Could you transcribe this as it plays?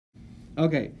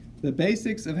Okay, the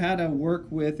basics of how to work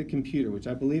with a computer, which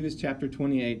I believe is chapter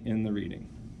 28 in the reading.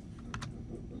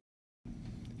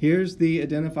 Here's the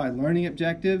identified learning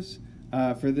objectives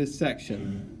for this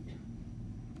section.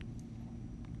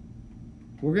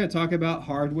 We're going to talk about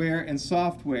hardware and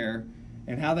software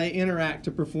and how they interact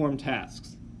to perform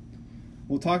tasks.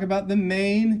 We'll talk about the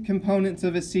main components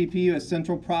of a CPU, a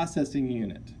central processing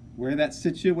unit, where that's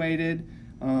situated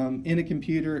in a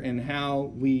computer and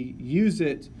how we use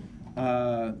it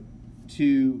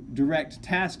to direct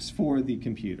tasks for the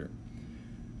computer.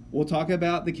 We'll talk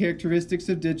about the characteristics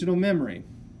of digital memory.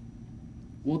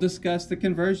 We'll discuss the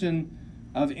conversion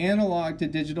of analog to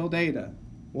digital data.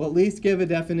 We'll at least give a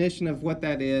definition of what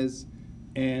that is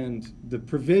and the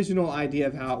provisional idea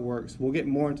of how it works. We'll get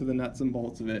more into the nuts and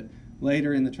bolts of it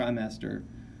later in the trimester.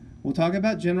 We'll talk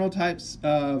about general types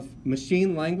of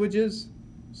machine languages,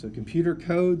 so computer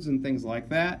codes and things like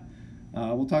that.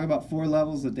 We'll talk about 4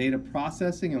 levels of data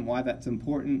processing and why that's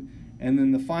important. And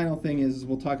then the final thing is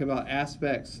we'll talk about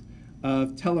aspects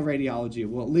of teleradiology.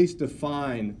 We'll at least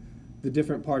define the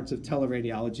different parts of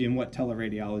teleradiology and what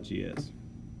teleradiology is.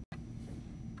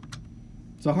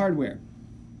 So hardware.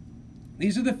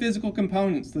 These are the physical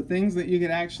components, the things that you could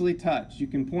actually touch. You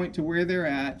can point to where they're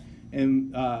at,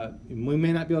 and we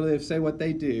may not be able to say what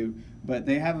they do, but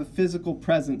they have a physical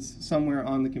presence somewhere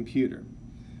on the computer.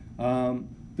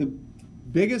 The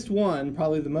biggest one,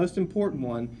 probably the most important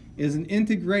one, is an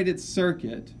integrated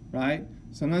circuit, right?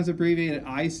 Sometimes abbreviated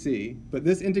IC, but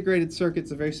this integrated circuit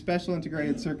is a very special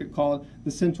integrated circuit called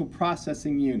the central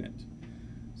processing unit.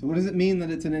 So what does it mean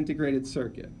that it's an integrated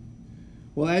circuit?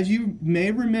 Well, as you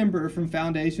may remember from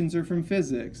foundations or from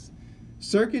physics,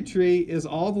 circuitry is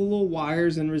all the little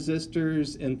wires and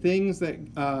resistors and things that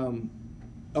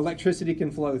electricity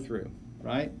can flow through,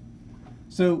 right?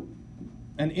 So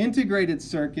an integrated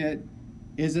circuit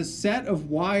is a set of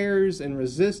wires and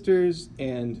resistors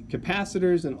and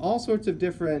capacitors and all sorts of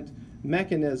different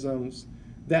mechanisms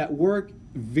that work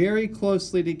very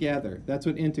closely together. That's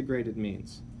what integrated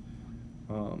means.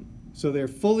 So they're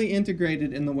fully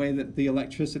integrated in the way that the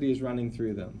electricity is running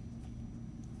through them.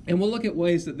 And we'll look at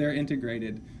ways that they're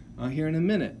integrated here in a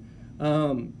minute.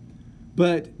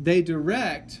 But they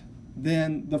direct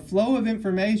then the flow of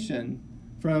information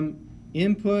from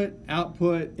input,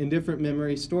 output, and different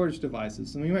memory storage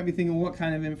devices. And you might be thinking, well, what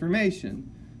kind of information?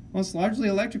 Well, it's largely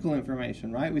electrical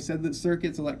information, right? We said that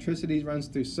circuits, electricity runs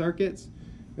through circuits.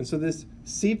 And so this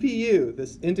CPU,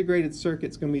 this integrated circuit,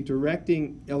 is going to be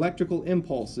directing electrical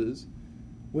impulses,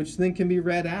 which then can be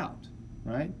read out,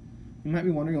 right? You might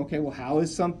be wondering, okay, well, how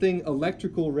is something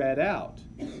electrical read out?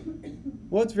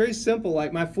 Well, it's very simple.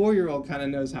 Like my 4-year-old kind of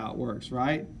knows how it works,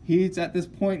 right? He's at this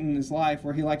point in his life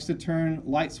where he likes to turn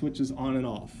light switches on and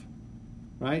off,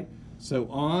 right? So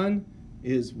on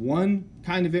is one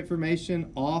kind of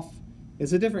information, off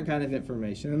is a different kind of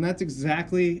information. And that's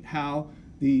exactly how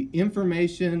the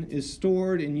information is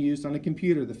stored and used on a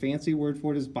computer. The fancy word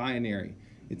for it is binary.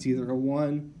 It's either a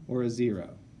 1 or a 0,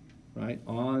 right?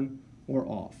 On or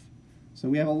off. So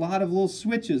we have a lot of little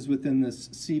switches within this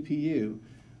CPU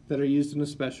that are used in a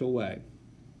special way.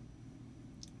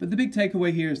 But the big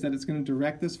takeaway here is that it's going to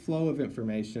direct this flow of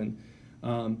information,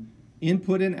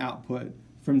 input and output,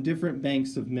 from different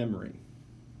banks of memory.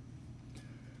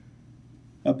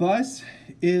 A bus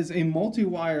is a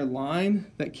multi-wire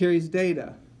line that carries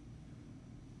data.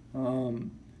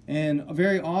 And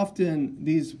very often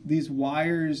these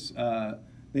wires,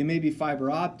 they may be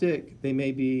fiber optic, they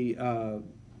may be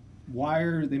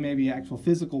wire, they may be actual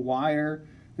physical wire,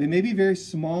 they may be very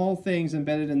small things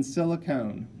embedded in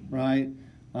silicone, right?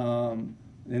 And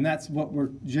that's what we're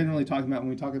generally talking about when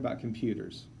we talk about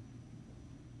computers.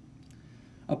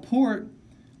 A port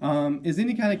is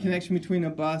any kind of connection between a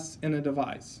bus and a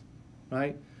device,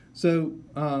 right? So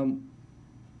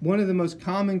one of the most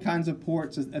common kinds of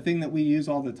ports, is a thing that we use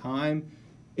all the time,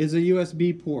 is a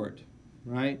USB port,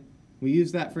 right? We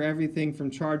use that for everything from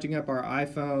charging up our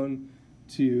iPhone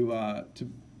to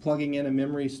plugging in a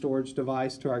memory storage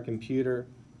device to our computer,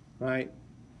 right?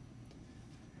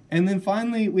 And then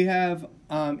finally, we have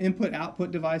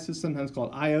input-output devices, sometimes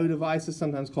called I/O devices,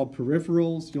 sometimes called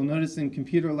peripherals. You'll notice in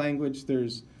computer language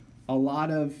there's a lot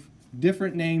of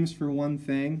different names for one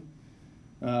thing.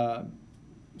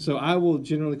 So I will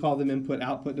generally call them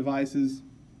input-output devices.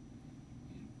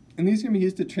 And these can be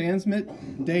used to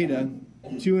transmit data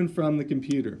to and from the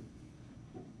computer.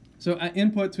 So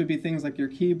inputs would be things like your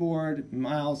keyboard,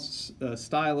 mouse,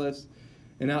 stylus,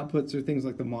 and outputs are things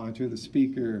like the monitor, the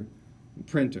speaker,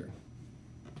 printer.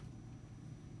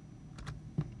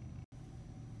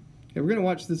 Okay, we're going to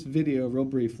watch this video real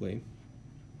briefly.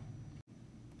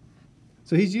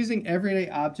 So he's using everyday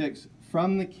objects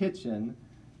from the kitchen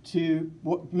to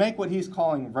make what he's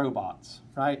calling robots,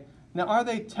 right? Now, are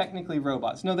they technically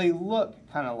robots? No, they look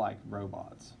kind of like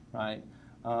robots, right?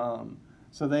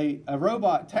 So a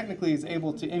robot technically is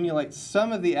able to emulate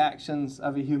some of the actions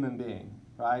of a human being,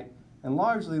 right? And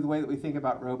largely the way that we think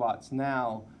about robots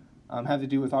now have to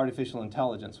do with artificial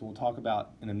intelligence, we'll talk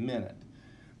about in a minute.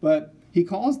 But he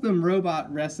calls them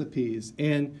robot recipes,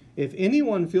 and if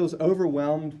anyone feels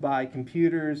overwhelmed by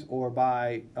computers or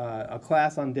by a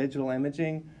class on digital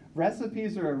imaging,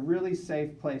 recipes are a really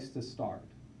safe place to start,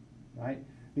 right?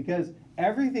 Because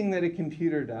everything that a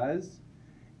computer does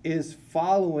is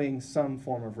following some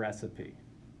form of recipe,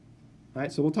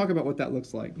 right? So we'll talk about what that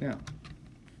looks like now.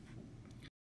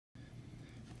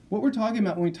 What we're talking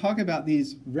about when we talk about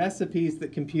these recipes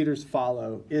that computers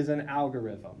follow is an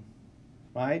algorithm,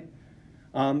 right?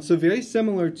 So very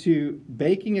similar to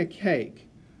baking a cake,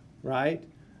 right?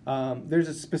 There's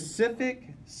a specific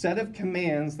set of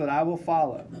commands that I will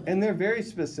follow, and they're very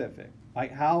specific,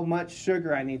 like how much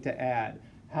sugar I need to add,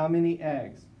 how many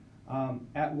eggs,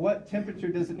 at what temperature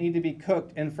does it need to be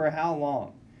cooked, and for how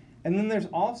long. And then there's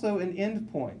also an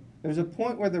end point. There's a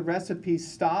point where the recipe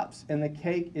stops and the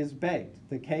cake is baked.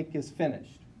 The cake is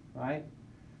finished, right?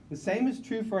 The same is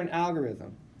true for an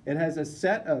algorithm. It has a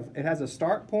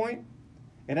start point.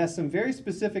 It has some very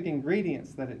specific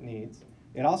ingredients that it needs.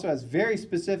 It also has very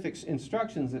specific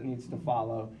instructions it needs to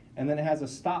follow, and then it has a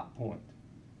stop point,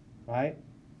 right?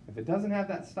 If it doesn't have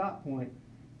that stop point,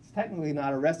 it's technically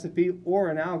not a recipe or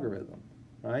an algorithm,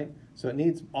 right? So it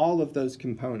needs all of those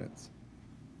components.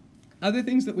 Other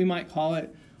things that we might call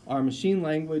it are machine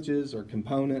languages or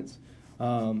components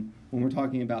when we're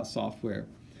talking about software.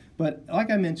 But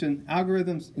like I mentioned,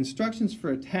 algorithms, instructions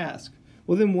for a task.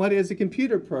 Well, then what is a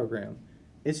computer program?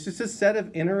 It's just a set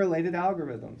of interrelated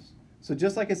algorithms. So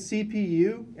just like a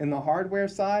CPU in the hardware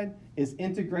side is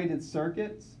integrated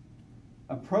circuits,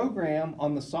 a program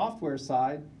on the software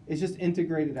side is just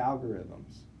integrated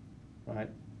algorithms, right?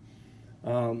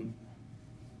 Then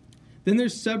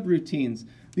there's subroutines.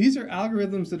 These are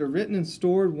algorithms that are written and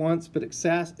stored once but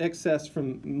accessed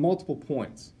from multiple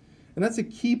points. And that's a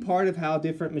key part of how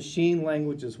different machine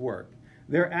languages work.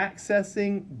 They're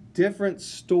accessing different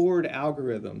stored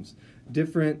algorithms,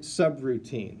 different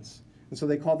subroutines. And so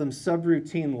they call them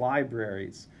subroutine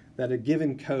libraries that a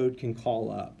given code can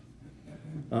call up.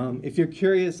 If you're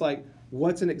curious, like,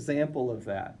 what's an example of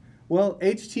that? Well,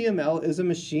 HTML is a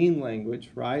machine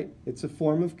language, right? It's a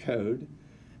form of code.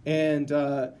 And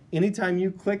anytime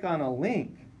you click on a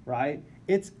link, right,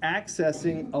 it's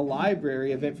accessing a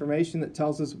library of information that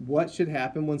tells us what should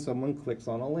happen when someone clicks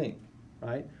on a link,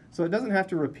 right? So it doesn't have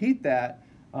to repeat that.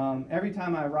 Every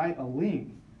time I write a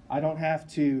link, I don't have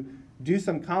to do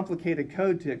some complicated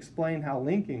code to explain how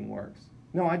linking works.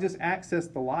 No, I just access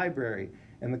the library,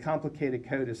 and the complicated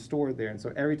code is stored there. And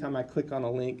so every time I click on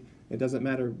a link, it doesn't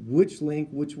matter which link,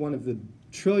 which one of the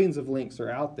trillions of links are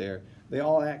out there, they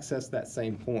all access that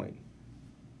same point.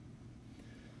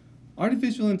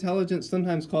 Artificial intelligence,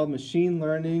 sometimes called machine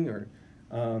learning or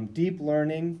deep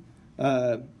learning,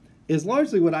 is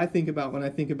largely what I think about when I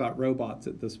think about robots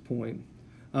at this point.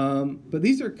 But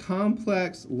these are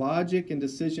complex logic and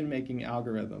decision-making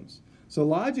algorithms. So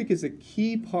logic is a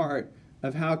key part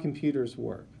of how computers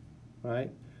work, right?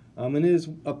 And it is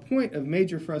a point of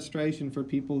major frustration for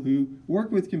people who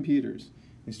work with computers,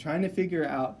 is trying to figure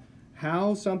out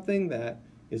how something that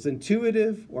is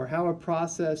intuitive or how a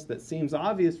process that seems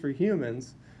obvious for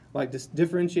humans, like just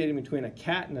differentiating between a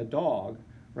cat and a dog,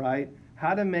 right?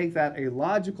 How to make that a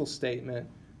logical statement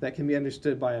that can be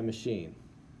understood by a machine,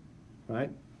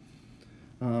 right?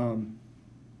 And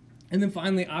then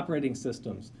finally, operating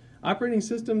systems. Operating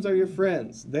systems are your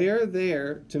friends. They are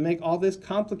there to make all this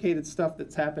complicated stuff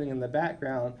that's happening in the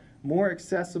background more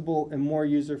accessible and more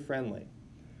user-friendly.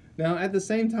 Now, at the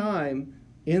same time,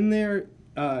 in their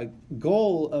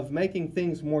goal of making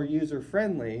things more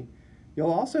user-friendly,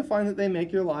 you'll also find that they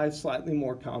make your lives slightly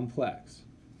more complex.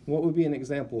 What would be an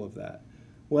example of that?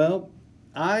 Well,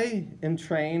 I am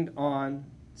trained on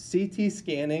CT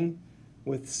scanning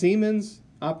with Siemens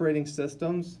operating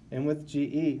systems and with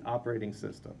GE operating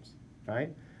systems,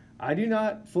 right? I do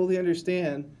not fully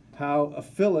understand how a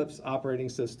Philips operating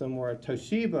system or a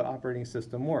Toshiba operating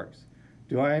system works.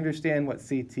 Do I understand what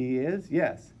CT is?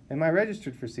 Yes. Am I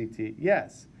registered for CT?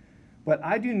 Yes. But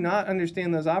I do not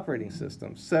understand those operating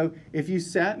systems. So if you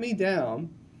sat me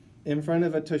down in front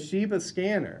of a Toshiba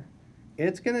scanner,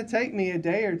 it's going to take me a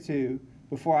day or two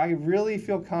before I really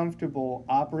feel comfortable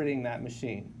operating that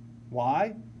machine.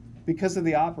 Why? Because of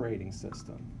the operating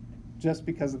system. Just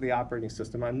because of the operating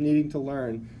system. I'm needing to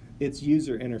learn its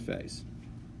user interface.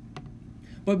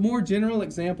 But more general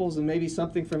examples, and maybe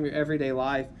something from your everyday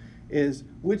life, is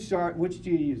which do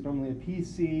you use? Normally a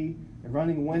PC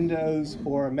running Windows,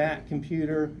 or a Mac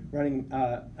computer running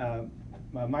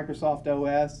Microsoft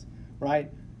OS,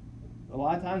 right? A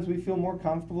lot of times we feel more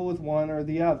comfortable with one or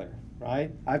the other,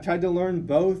 right? I've tried to learn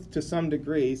both to some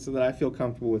degree so that I feel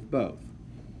comfortable with both.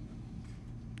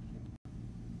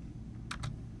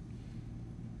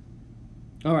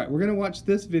 All right, we're going to watch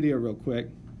this video real quick.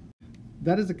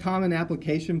 That is a common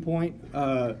application point,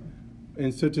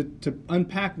 and so to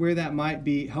unpack where that might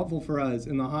be helpful for us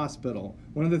in the hospital,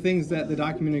 one of the things that the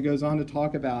documentary goes on to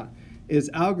talk about is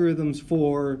algorithms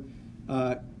for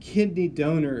kidney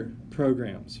donor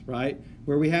programs, right?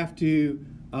 Where we have to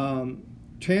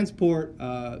transport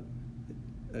a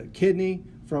kidney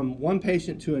from one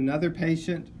patient to another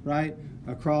patient, right,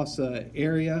 across an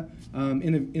area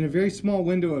in a very small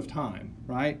window of time,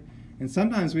 right? And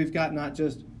sometimes we've got not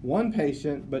just one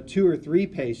patient, but 2 or 3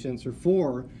 patients or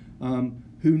 4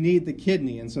 who need the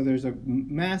kidney. And so there's a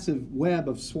massive web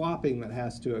of swapping that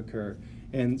has to occur.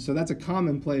 And so that's a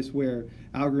common place where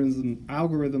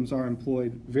algorithms are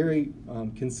employed very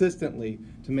consistently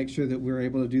to make sure that we're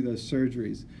able to do those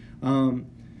surgeries.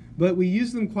 But we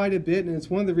use them quite a bit, and it's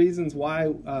one of the reasons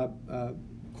why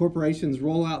corporations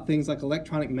roll out things like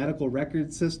electronic medical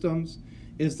record systems,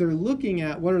 is they're looking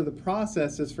at what are the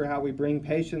processes for how we bring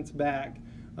patients back,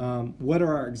 what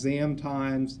are our exam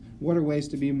times, what are ways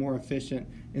to be more efficient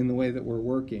in the way that we're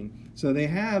working. So they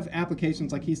have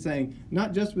applications, like he's saying,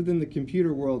 not just within the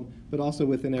computer world, but also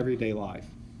within everyday life.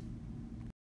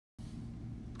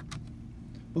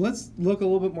 But let's look a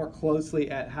little bit more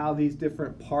closely at how these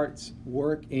different parts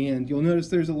work, and you'll notice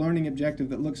there's a learning objective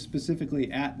that looks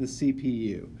specifically at the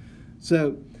CPU.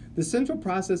 So the central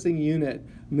processing unit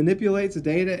manipulates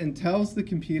data and tells the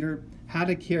computer how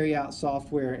to carry out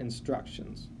software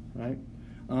instructions, right?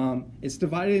 It's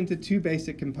divided into 2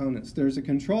 basic components. There's a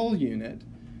control unit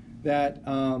that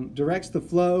directs the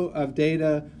flow of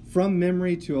data from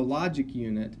memory to a logic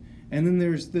unit, and then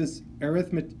there's this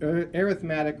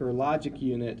arithmetic or logic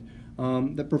unit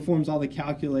that performs all the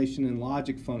calculation and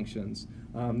logic functions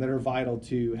that are vital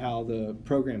to how the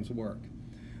programs work.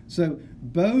 So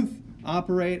both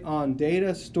operate on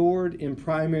data stored in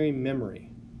primary memory,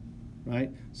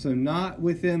 right? So not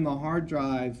within the hard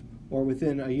drive or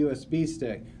within a USB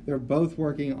stick. They're both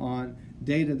working on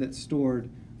data that's stored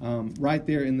right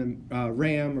there in the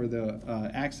RAM or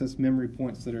the access memory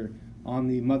points that are on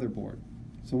the motherboard.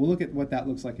 So we'll look at what that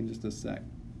looks like in just a sec.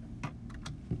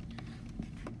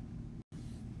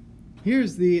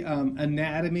 Here's the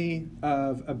anatomy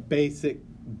of a basic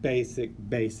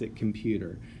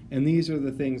computer. And these are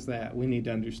the things that we need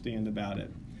to understand about it.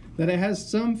 That it has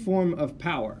some form of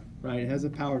power, right? It has a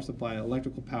power supply, an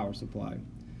electrical power supply.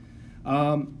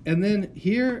 And then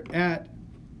here at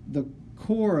the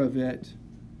core of it,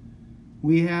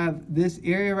 we have this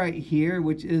area right here,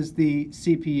 which is the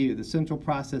CPU, the central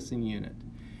processing unit.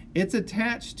 It's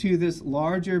attached to this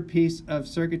larger piece of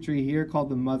circuitry here called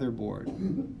the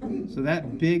motherboard. So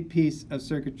that big piece of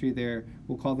circuitry there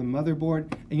we'll call the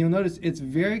motherboard. And you'll notice it's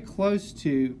very close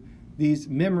to these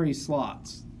memory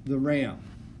slots, the RAM.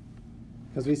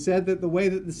 Because we said that the way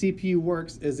that the CPU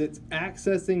works is it's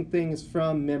accessing things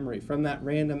from memory, from that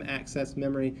random access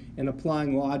memory, and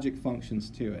applying logic functions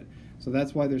to it. So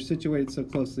that's why they're situated so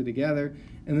closely together.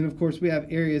 And then, of course, we have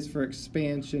areas for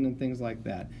expansion and things like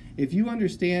that. If you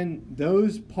understand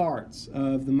those parts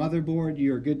of the motherboard,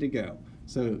 you're good to go.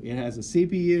 So it has a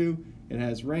CPU, it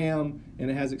has RAM, and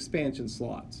it has expansion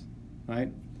slots,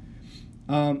 right?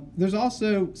 There's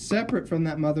also, separate from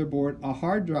that motherboard, a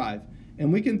hard drive.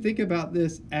 And we can think about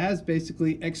this as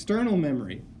basically external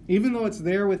memory. Even though it's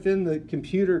there within the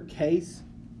computer case,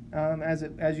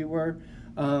 as you were,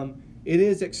 it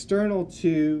is external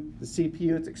to the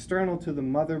CPU, it's external to the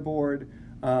motherboard,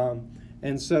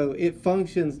 and so it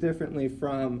functions differently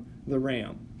from the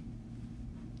RAM.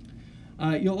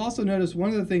 You'll also notice one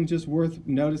of the things just worth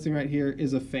noticing right here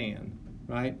is a fan,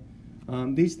 right?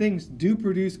 These things do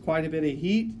produce quite a bit of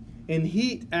heat, and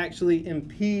heat actually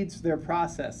impedes their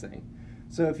processing.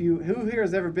 So if who here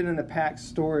has ever been in the PACS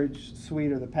storage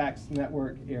suite or the PACS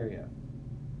network area?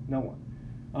 No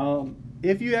one.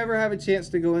 If you ever have a chance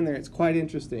to go in there, it's quite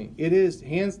interesting. It is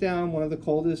hands down one of the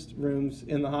coldest rooms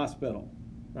in the hospital,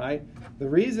 right? The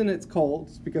reason it's cold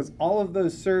is because all of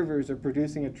those servers are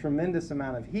producing a tremendous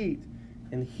amount of heat,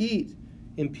 and heat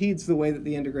impedes the way that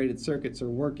the integrated circuits are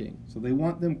working. So they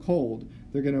want them cold.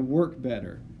 They're going to work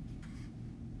better.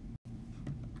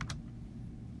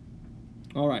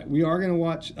 All right, we are going to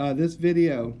watch this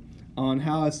video on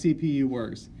how a CPU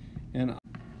works. And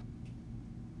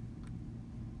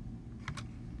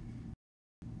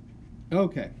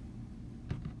Okay.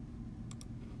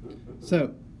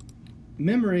 So,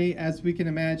 memory, as we can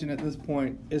imagine at this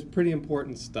point, is pretty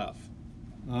important stuff.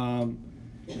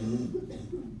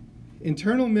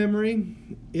 Internal memory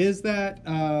is that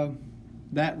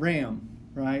RAM,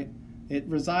 right? It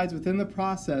resides within the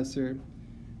processor,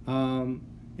 and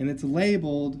it's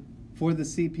labeled for the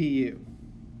CPU,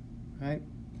 right?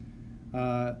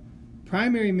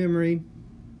 Primary memory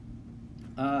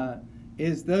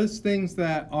is those things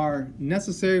that are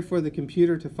necessary for the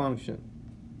computer to function,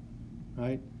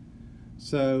 right?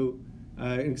 So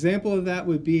an example of that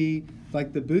would be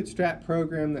like the bootstrap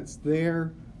program that's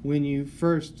there when you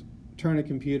first turn a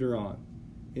computer on.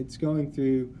 It's going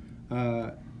through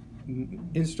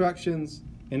instructions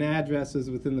and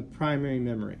addresses within the primary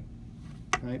memory,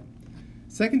 right?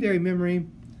 Secondary memory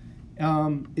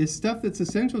is stuff that's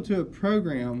essential to a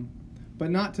program but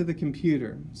not to the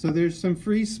computer. So there's some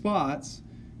free spots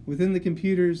within the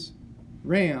computer's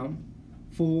RAM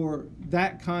for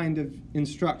that kind of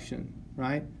instruction,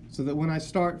 right? So that when I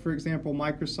start, for example,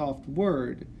 Microsoft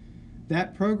Word,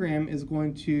 that program is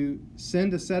going to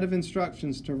send a set of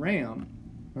instructions to RAM,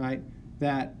 right,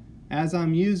 that as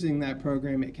I'm using that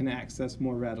program, it can access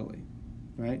more readily,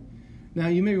 right? Now,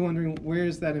 you may be wondering, where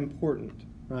is that important,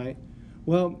 right?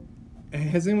 Well,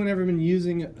 has anyone ever been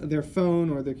using their phone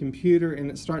or their computer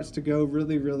and it starts to go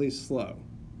really, really slow,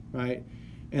 right?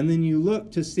 And then you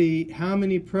look to see how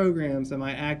many programs am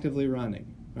I actively running,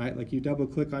 right? Like you double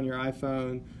click on your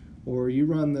iPhone or you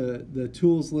run the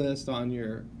tools list on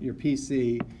your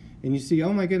PC and you see,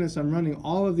 oh my goodness, I'm running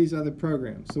all of these other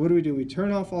programs. So what do? We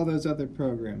turn off all those other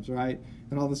programs, right?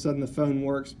 And all of a sudden the phone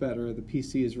works better, the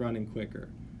PC is running quicker,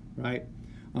 right?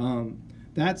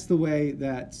 That's the way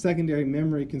that secondary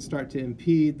memory can start to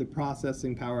impede the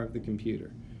processing power of the computer.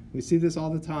 We see this all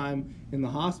the time in the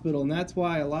hospital, and that's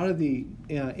why a lot of the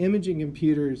imaging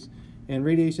computers and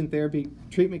radiation therapy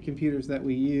treatment computers that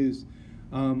we use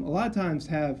a lot of times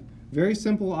have very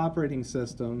simple operating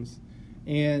systems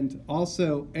and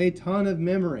also a ton of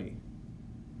memory,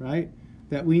 right,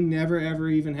 that we never ever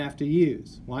even have to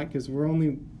use. Why? Because we're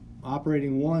only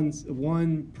operating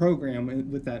one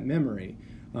program with that memory.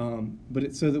 But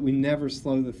it's so that we never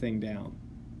slow the thing down.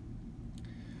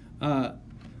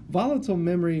 Volatile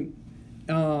memory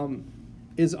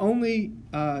is only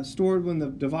stored when the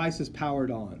device is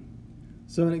powered on.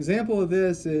 So an example of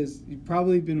this is you've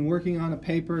probably been working on a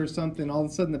paper or something, all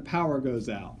of a sudden the power goes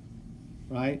out,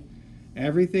 right?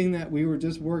 Everything that we were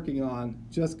just working on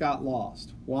just got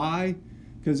lost. Why?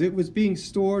 Because it was being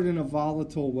stored in a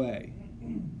volatile way.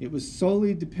 It was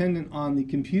solely dependent on the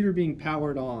computer being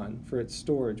powered on for its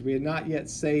storage. We had not yet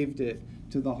saved it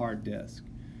to the hard disk.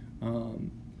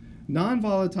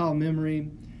 Non-volatile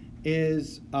memory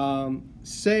is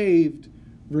saved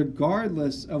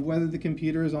regardless of whether the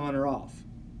computer is on or off,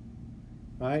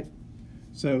 right?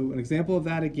 So an example of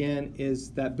that again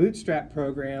is that bootstrap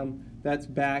program that's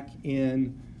back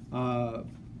in a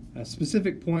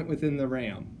specific point within the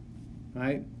RAM,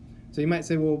 right? So you might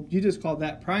say, well, you just called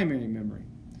that primary memory.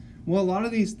 Well, a lot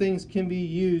of these things can be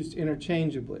used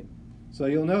interchangeably. So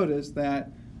you'll notice that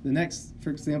the next, for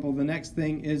example, the next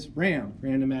thing is RAM,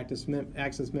 random access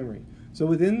memory. So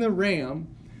within the RAM,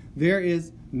 there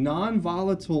is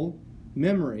non-volatile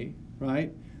memory,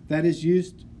 right, that is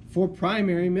used for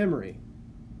primary memory,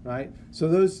 right? So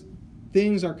those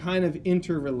things are kind of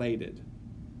interrelated,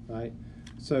 right?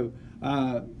 So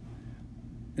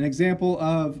an example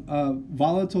of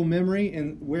volatile memory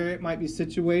and where it might be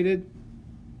situated,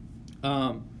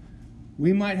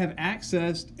 we might have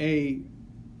accessed a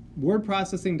word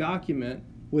processing document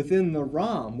within the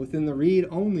ROM, within the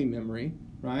read-only memory,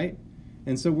 right?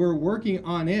 And so we're working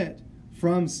on it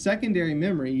from secondary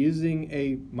memory using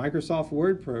a Microsoft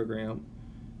Word program,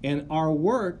 and our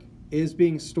work is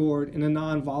being stored in a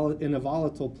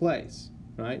volatile place,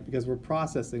 right? Because we're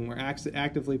processing, we're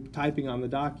actively typing on the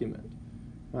document,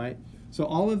 right? So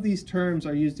all of these terms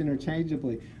are used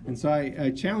interchangeably, and so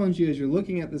I challenge you as you're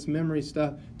looking at this memory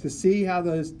stuff to see how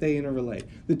they interrelate.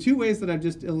 The two ways that I've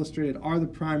just illustrated are the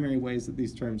primary ways that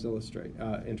these terms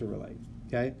interrelate,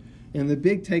 okay? And the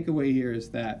big takeaway here is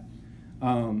that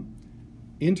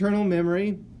internal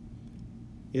memory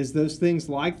is those things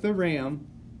like the RAM,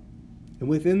 and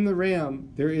within the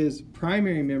RAM there is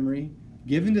primary memory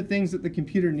given to things that the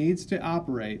computer needs to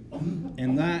operate,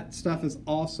 and that stuff is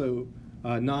also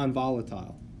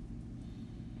non-volatile.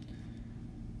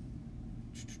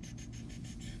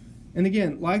 And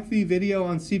again, like the video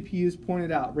on CPUs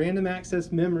pointed out, random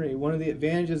access memory, one of the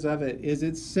advantages of it is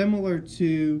it's similar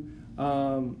to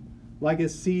like a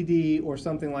CD or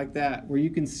something like that, where you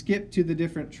can skip to the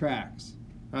different tracks,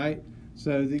 right?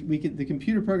 So the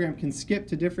computer program can skip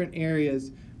to different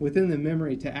areas within the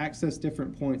memory to access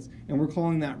different points, and we're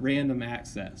calling that random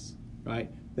access, right?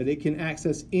 That it can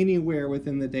access anywhere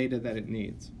within the data that it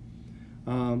needs.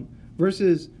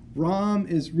 Versus ROM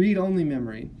is read-only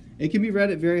memory. It can be read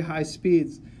at very high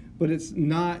speeds, but it's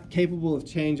not capable of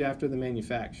change after the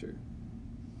manufacture,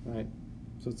 right?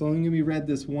 So it's only going to be read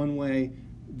this one way.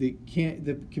 The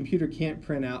computer can't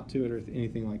print out to it or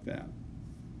anything like that.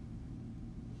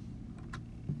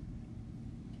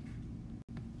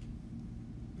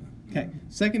 Okay,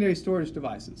 secondary storage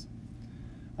devices.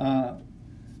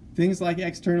 Things like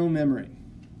external memory.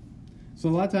 So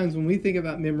a lot of times when we think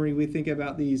about memory, we think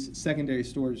about these secondary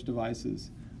storage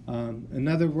devices.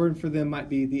 Another word for them might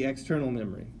be the external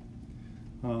memory.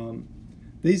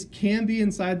 These can be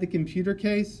inside the computer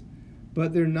case,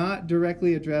 but they're not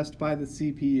directly addressed by the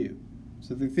CPU.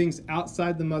 So they're things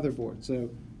outside the motherboard. So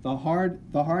the hard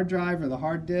drive or the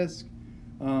hard disk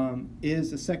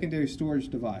is a secondary storage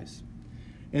device.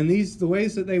 And the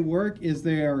ways that they work is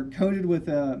they are coated with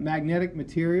a magnetic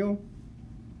material,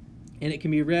 and it can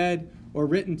be read or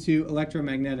written to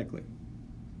electromagnetically,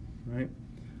 right?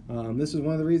 This is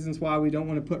one of the reasons why we don't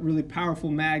want to put really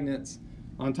powerful magnets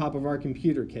on top of our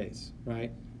computer case,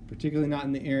 right? Particularly not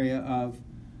in the area of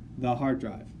the hard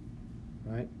drive,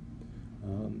 right?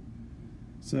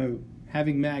 So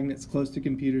having magnets close to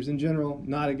computers in general,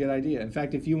 not a good idea. In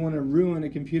fact, if you want to ruin a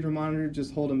computer monitor,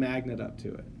 just hold a magnet up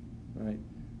to it, right?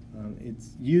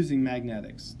 It's using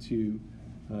magnetics to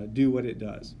do what it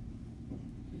does.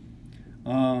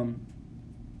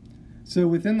 So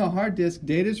within the hard disk,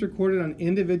 data is recorded on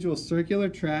individual circular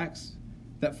tracks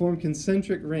that form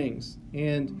concentric rings.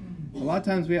 And a lot of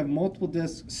times we have multiple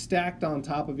disks stacked on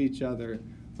top of each other,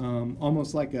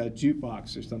 almost like a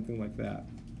jukebox or something like that.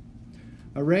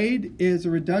 A RAID is a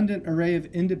redundant array of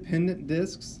independent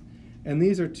disks, and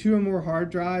these are 2 or more hard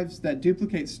drives that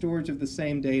duplicate storage of the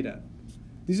same data.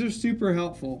 These are super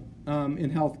helpful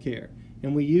in healthcare,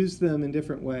 and we use them in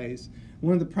different ways.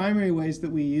 One of the primary ways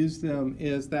that we use them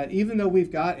is that even though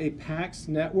we've got a PACS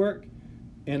network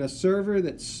and a server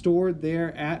that's stored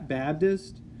there at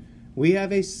Baptist, we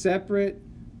have a separate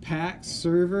PACS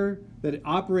server that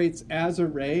operates as a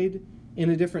RAID in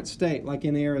a different state, like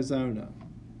in Arizona,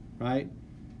 right?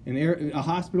 A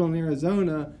hospital in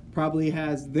Arizona probably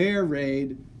has their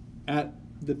RAID at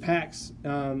the PACS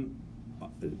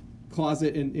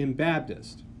closet in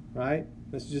Baptist, right?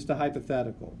 That's just a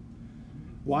hypothetical.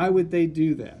 Why would they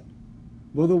do that?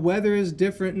 Well, the weather is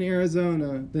different in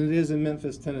Arizona than it is in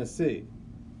Memphis, Tennessee.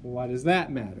 Well, why does that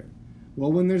matter?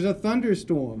 Well, when there's a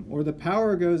thunderstorm or the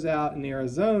power goes out in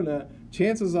Arizona,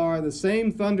 chances are the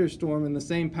same thunderstorm and the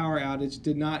same power outage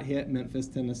did not hit Memphis,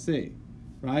 Tennessee,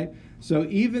 right? So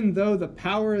even though the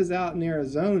power is out in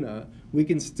Arizona, we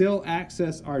can still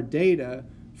access our data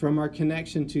from our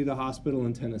connection to the hospital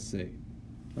in Tennessee,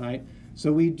 right?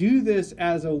 So we do this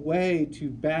as a way to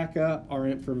back up our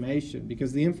information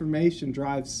because the information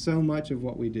drives so much of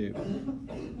what we do.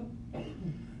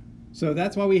 So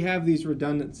that's why we have these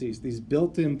redundancies, these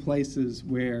built-in places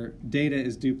where data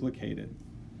is duplicated.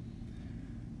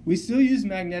 We still use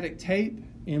magnetic tape,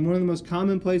 and one of the most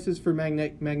common places for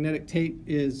magnetic tape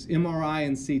is MRI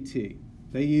and CT.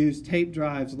 They use tape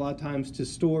drives a lot of times to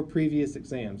store previous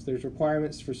exams. There's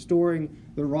requirements for storing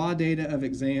the raw data of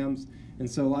exams, and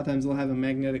so a lot of times they'll have a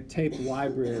magnetic tape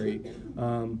library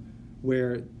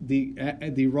where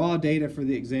the raw data for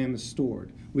the exam is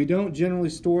stored. We don't generally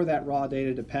store that raw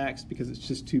data to PACS because it's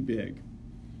just too big.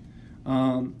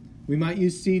 We might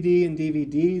use CD and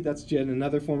DVD. That's yet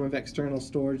another form of external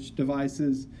storage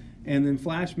devices. And then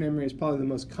flash memory is probably the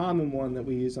most common one that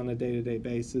we use on a day-to-day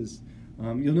basis.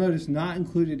 You'll notice not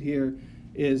included here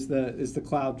is the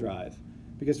cloud drive.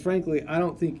 Because frankly, I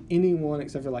don't think anyone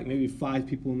except for like maybe 5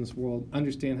 people in this world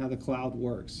understand how the cloud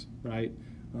works, right?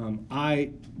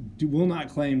 I will not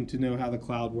claim to know how the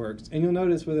cloud works. And you'll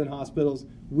notice within hospitals,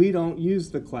 we don't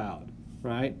use the cloud,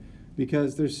 right?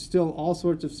 Because there's still all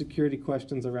sorts of security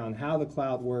questions around how the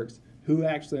cloud works, who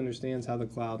actually understands how the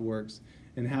cloud works,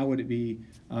 and how would it be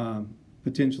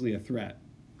potentially a threat.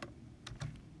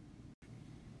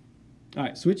 All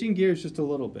right, switching gears just a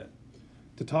little bit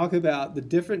to talk about the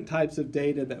different types of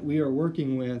data that we are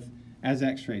working with as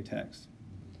X-ray techs.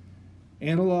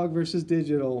 Analog versus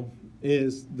digital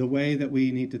is the way that we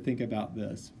need to think about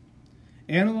this.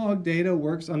 Analog data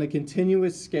works on a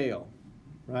continuous scale,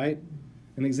 right?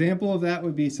 An example of that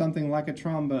would be something like a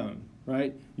trombone,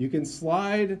 right? You can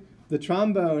slide the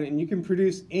trombone and you can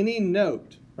produce any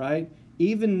note, right?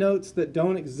 Even notes that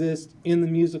don't exist in the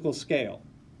musical scale,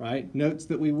 right? Notes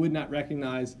that we would not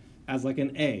recognize as like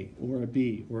an A or a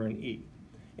B or an E.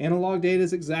 Analog data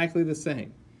is exactly the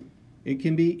same. It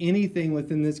can be anything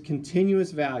within this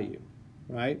continuous value,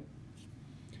 right?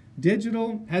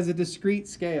 Digital has a discrete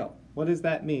scale. What does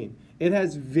that mean? It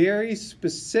has very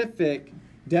specific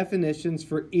definitions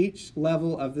for each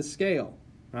level of the scale,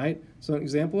 right? So an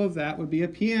example of that would be a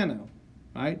piano,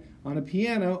 right? On a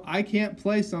piano, I can't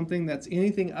play something that's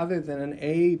anything other than an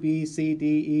A, B, C, D,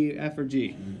 E, F, or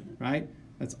G, right?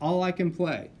 That's all I can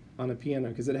play on a piano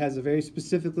because it has a very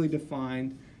specifically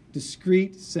defined,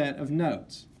 discrete set of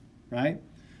notes, right?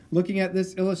 Looking at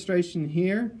this illustration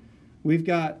here, we've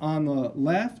got on the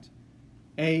left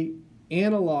a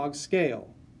analog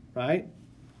scale, right?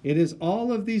 It is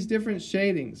all of these different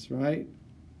shadings, right?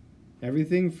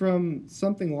 Everything from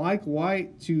something like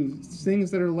white to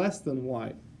things that are less than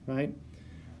white, right?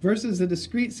 Versus the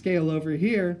discrete scale over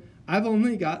here, I've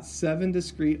only got 7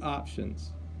 discrete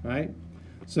options, right?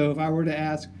 So if I were to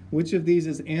ask which of these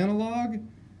is analog,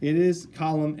 it is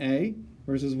column A,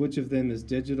 versus which of them is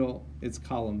digital, it's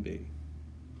column B.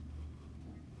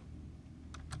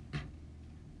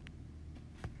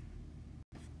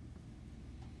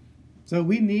 So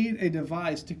we need a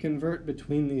device to convert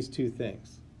between these two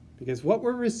things. Because what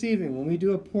we're receiving when we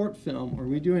do a port film or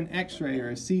we do an X-ray or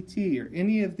a CT or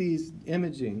any of these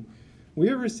imaging, we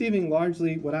are receiving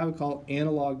largely what I would call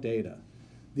analog data.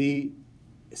 The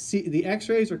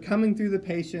X-rays are coming through the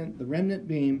patient, the remnant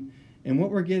beam, and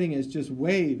what we're getting is just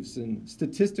waves and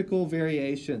statistical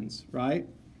variations, right,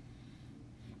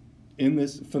 in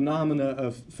this phenomena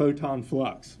of photon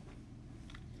flux.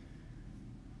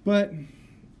 But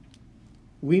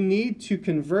we need to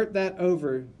convert that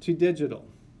over to digital.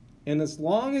 And as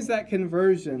long as that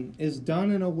conversion is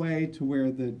done in a way to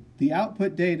where the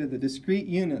output data, the discrete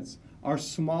units, are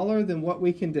smaller than what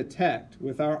we can detect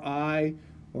with our eye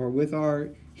or with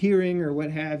our hearing or what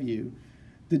have you,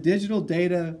 the digital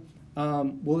data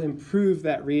will improve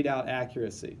that readout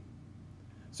accuracy.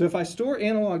 So if I store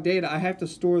analog data, I have to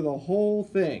store the whole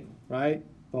thing, right?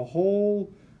 The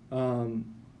whole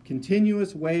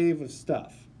continuous wave of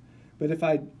stuff. But if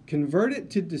I convert it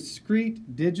to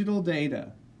discrete digital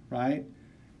data, right,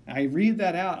 I read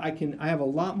that out, I have a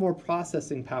lot more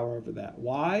processing power over that.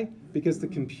 Why? Because the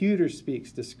computer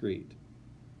speaks discrete,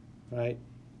 right?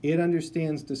 It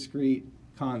understands discrete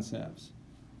concepts.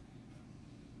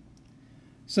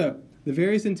 So the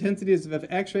various intensities of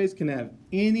X-rays can have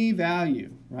any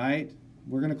value, right?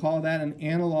 We're going to call that an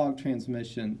analog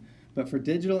transmission. But for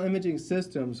digital imaging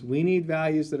systems, we need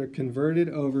values that are converted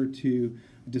over to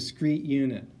a discrete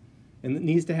unit. And it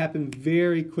needs to happen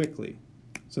very quickly.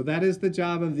 So that is the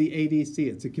job of the ADC.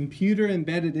 It's a computer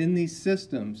embedded in these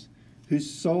systems whose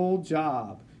sole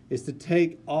job is to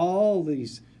take all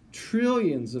these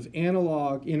trillions of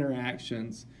analog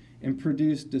interactions and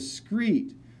produce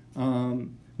discrete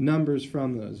numbers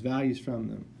from those, values from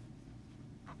them.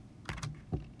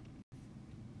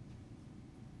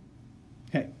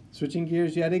 Okay, switching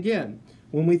gears yet again.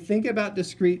 When we think about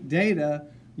discrete data,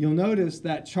 you'll notice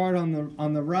that chart on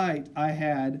the right I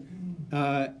had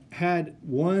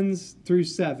 1s through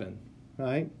 7,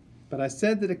 right? But I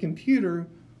said that a computer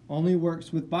only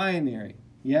works with binary,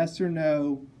 yes or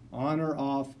no, on or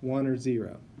off, 1 or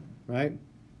 0, right?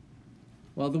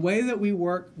 Well, the way that we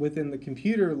work within the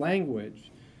computer language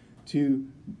to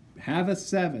have a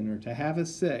 7 or to have a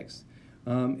 6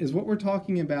 is what we're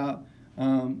talking about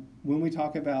when we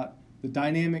talk about the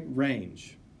dynamic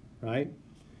range, right?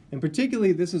 And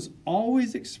particularly, this is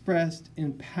always expressed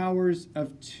in powers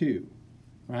of 2,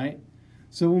 right?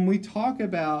 So when we talk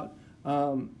about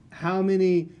how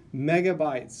many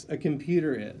megabytes a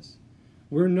computer is,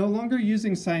 we're no longer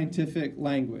using scientific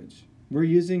language. We're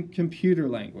using computer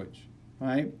language,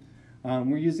 right?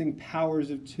 We're using powers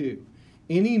of 2.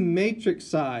 Any matrix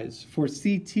size for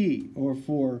CT or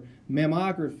for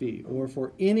mammography or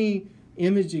for any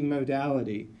imaging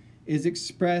modality is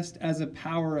expressed as a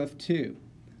power of 2.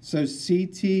 So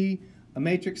CT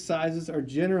matrix sizes are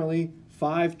generally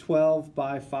 512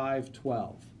 by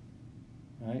 512,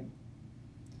 right?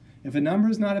 If a number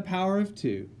is not a power of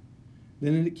 2,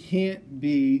 then it can't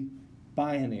be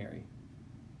binary,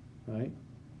 right?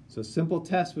 So a simple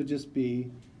test would just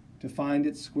be to find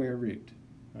its square root,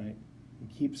 right? And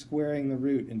keep squaring the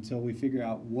root until we figure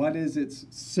out what is its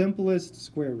simplest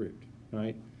square root,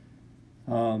 right?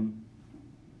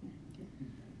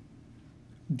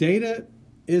 Data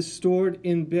is stored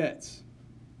in bits.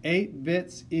 8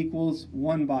 bits equals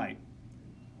 1 byte.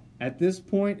 At this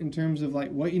point, in terms of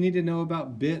like what you need to know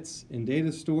about bits and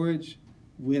data storage,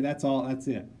 that's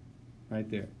it, right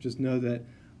there. Just know that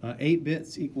 8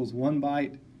 bits equals 1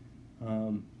 byte.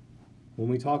 When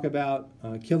we talk about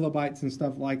kilobytes and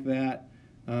stuff like that,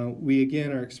 we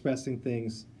again are expressing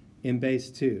things in base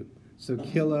 2. So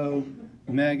kilo,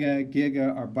 mega,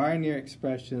 giga are binary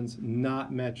expressions,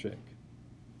 not metric.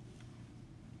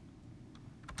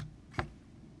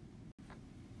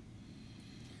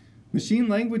 Machine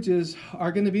languages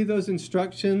are going to be those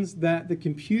instructions that the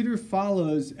computer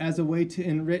follows as a way to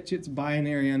enrich its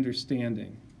binary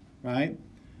understanding, right?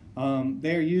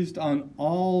 They are used on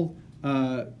all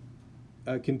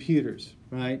computers,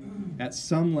 right, at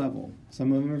some level.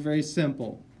 Some of them are very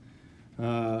simple.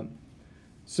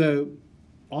 So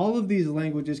all of these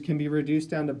languages can be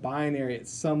reduced down to binary at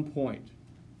some point,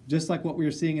 just like what we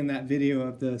were seeing in that video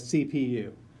of the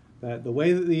CPU. The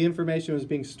way that the information was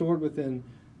being stored within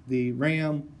the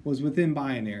RAM was within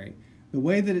binary. The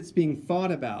way that it's being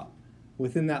thought about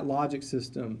within that logic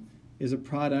system is a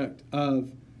product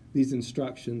of these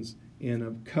instructions in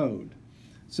a code.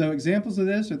 So examples of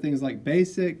this are things like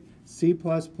BASIC, C++,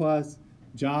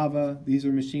 Java. These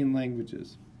are machine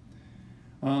languages.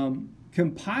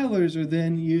 Compilers are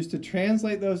then used to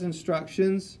translate those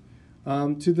instructions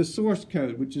to the source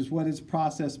code, which is what is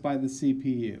processed by the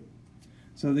CPU.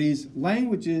 So these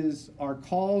languages are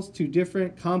calls to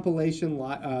different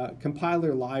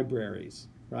compiler libraries,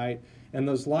 right? And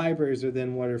those libraries are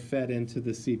then what are fed into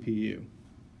the CPU.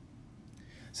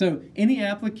 So any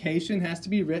application has to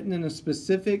be written in a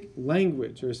specific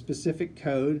language or a specific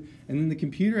code, and then the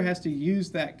computer has to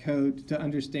use that code to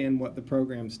understand what the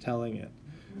program's telling it.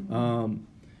 And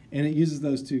it uses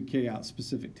those to carry out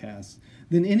specific tasks.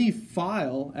 Then any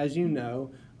file, as you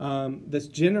know, that's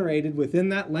generated within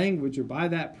that language or by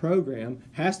that program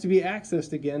has to be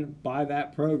accessed again by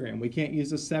that program. We can't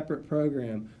use a separate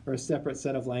program or a separate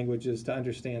set of languages to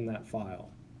understand that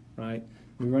file, right?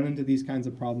 We run into these kinds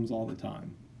of problems all the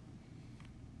time.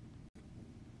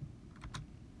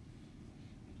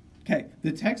 Okay,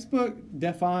 the textbook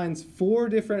defines 4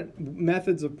 different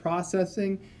methods of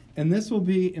processing, and this will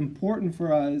be important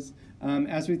for us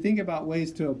as we think about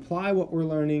ways to apply what we're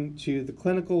learning to the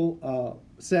clinical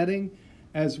setting,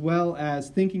 as well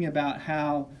as thinking about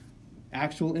how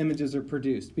actual images are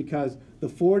produced, because the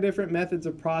 4 different methods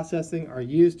of processing are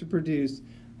used to produce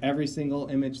every single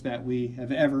image that we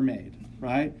have ever made,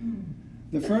 right?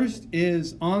 The first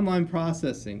is online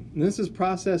processing. And this is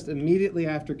processed immediately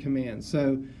after command.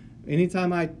 So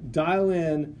anytime I dial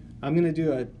in, I'm going to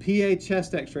do a PA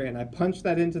chest x-ray and I punch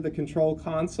that into the control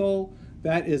console,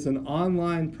 that is an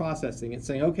online processing. It's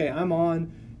saying, okay, I'm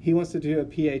on, he wants to do a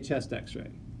PA chest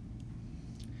x-ray.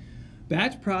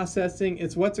 Batch processing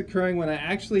is what's occurring when I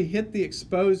actually hit the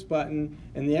expose button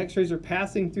and the x-rays are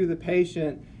passing through the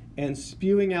patient and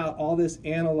spewing out all this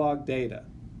analog data,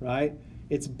 right?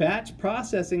 It's batch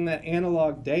processing that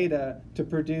analog data to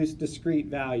produce discrete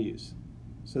values.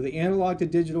 So the analog to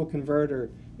digital converter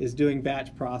is doing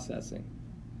batch processing.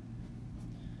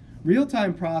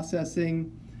 Real-time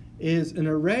processing is an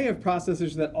array of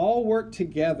processors that all work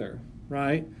together,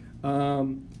 right,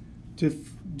 to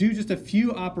do just a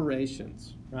few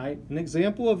operations, right? An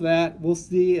example of that we'll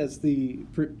see as the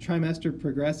trimester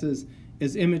progresses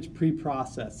is image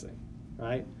pre-processing,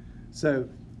 right? So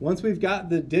once we've got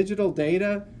the digital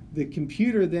data, the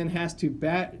computer then has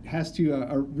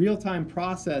to real-time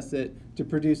process it to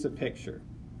produce a picture.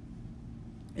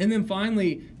 And then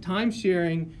finally, time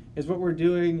sharing is what we're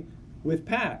doing with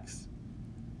PACS.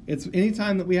 It's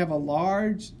anytime that we have a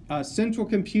large central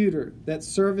computer that's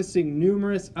servicing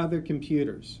numerous other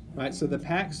computers, right? So the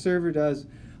PACS server does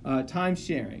time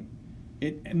sharing.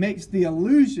 It makes the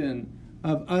illusion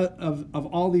of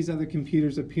all these other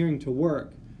computers appearing to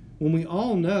work, when we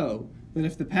all know that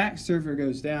if the PACS server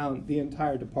goes down, the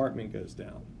entire department goes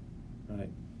down, right?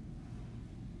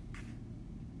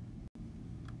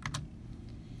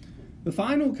 The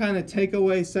final kind of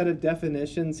takeaway set of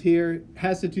definitions here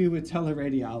has to do with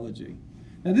teleradiology.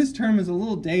 Now this term is a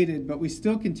little dated, but we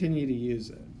still continue to use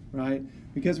it, right?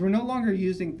 Because we're no longer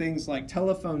using things like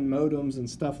telephone modems and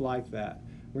stuff like that.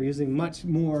 We're using much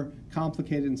more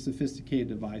complicated and sophisticated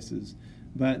devices,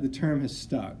 but the term has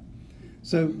stuck.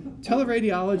 So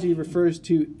teleradiology refers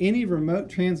to any remote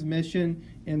transmission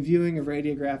and viewing of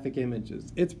radiographic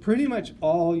images. It's pretty much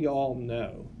all y'all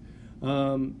know.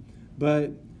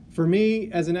 But for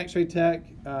me, as an x-ray tech,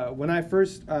 when I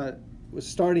first was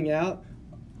starting out,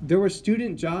 there were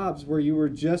student jobs where you were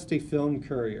just a film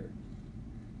courier.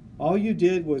 All you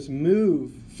did was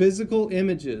move physical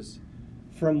images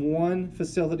from one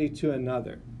facility to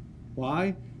another.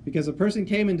 Why? Because a person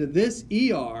came into this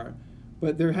ER,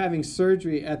 but they're having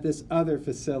surgery at this other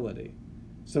facility.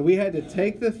 So we had to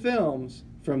take the films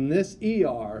from this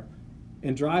ER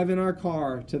and drive in our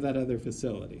car to that other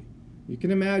facility. You can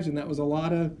imagine that was a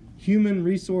lot of human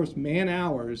resource man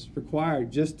hours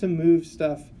required just to move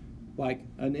stuff like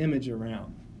an image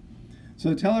around.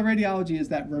 So teleradiology is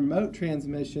that remote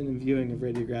transmission and viewing of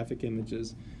radiographic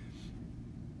images.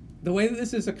 The way that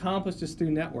this is accomplished is through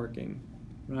networking,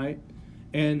 right?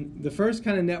 And the first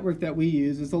kind of network that we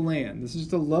use is a LAN. This is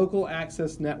just a local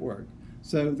access network.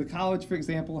 So the college, for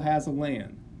example, has a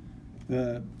LAN.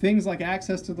 The things like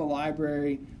access to the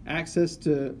library, access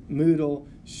to Moodle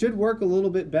should work a little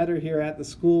bit better here at the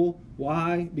school.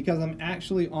 Why? Because I'm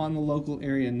actually on the local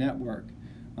area network.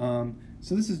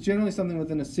 So this is generally something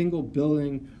within a single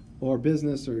building or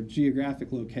business or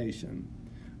geographic location.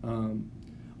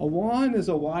 A WAN is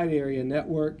a wide area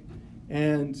network,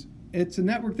 and it's a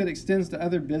network that extends to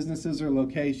other businesses or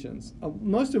locations.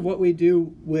 Most of what we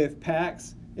do with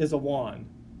PACS is a WAN,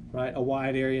 right? A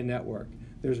wide area network.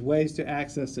 There's ways to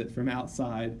access it from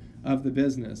outside of the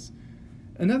business.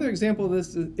 Another example of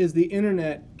this is the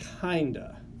internet,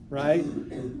 kinda, right?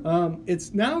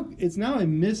 It's now a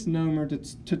misnomer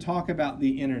to talk about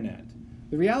the internet.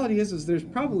 The reality is there's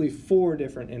probably 4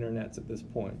 different internets at this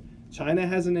point. China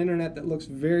has an internet that looks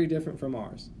very different from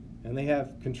ours, and they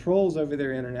have controls over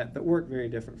their internet that work very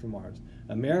different from ours.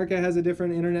 America has a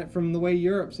different internet from the way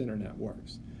Europe's internet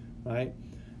works, right?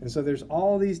 And so there's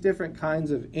all these different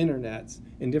kinds of internets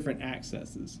and different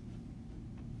accesses,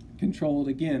 controlled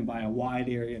again by a wide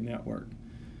area network.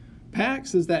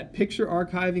 PACS is that picture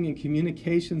archiving and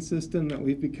communication system that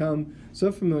we've become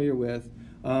so familiar with.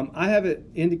 I have it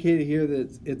indicated here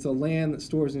that it's a LAN that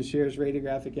stores and shares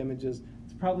radiographic images.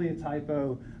 It's probably a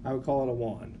typo. I would call it a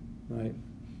WAN, right?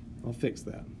 I'll fix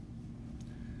that.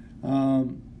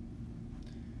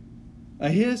 A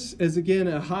HIS is, again,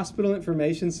 a hospital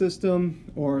information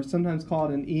system, or sometimes called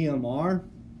an EMR,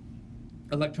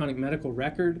 electronic medical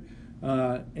record.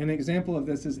 An example of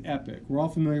this is Epic. We're all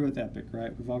familiar with Epic,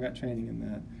 right? We've all got training in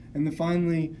that. And then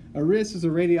finally, a RIS is a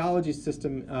radiology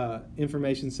system,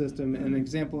 information system, and an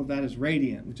example of that is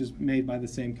Radiant, which is made by the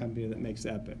same company that makes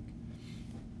Epic.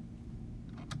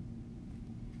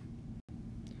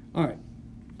 All right,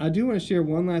 I do want to share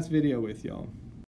one last video with y'all.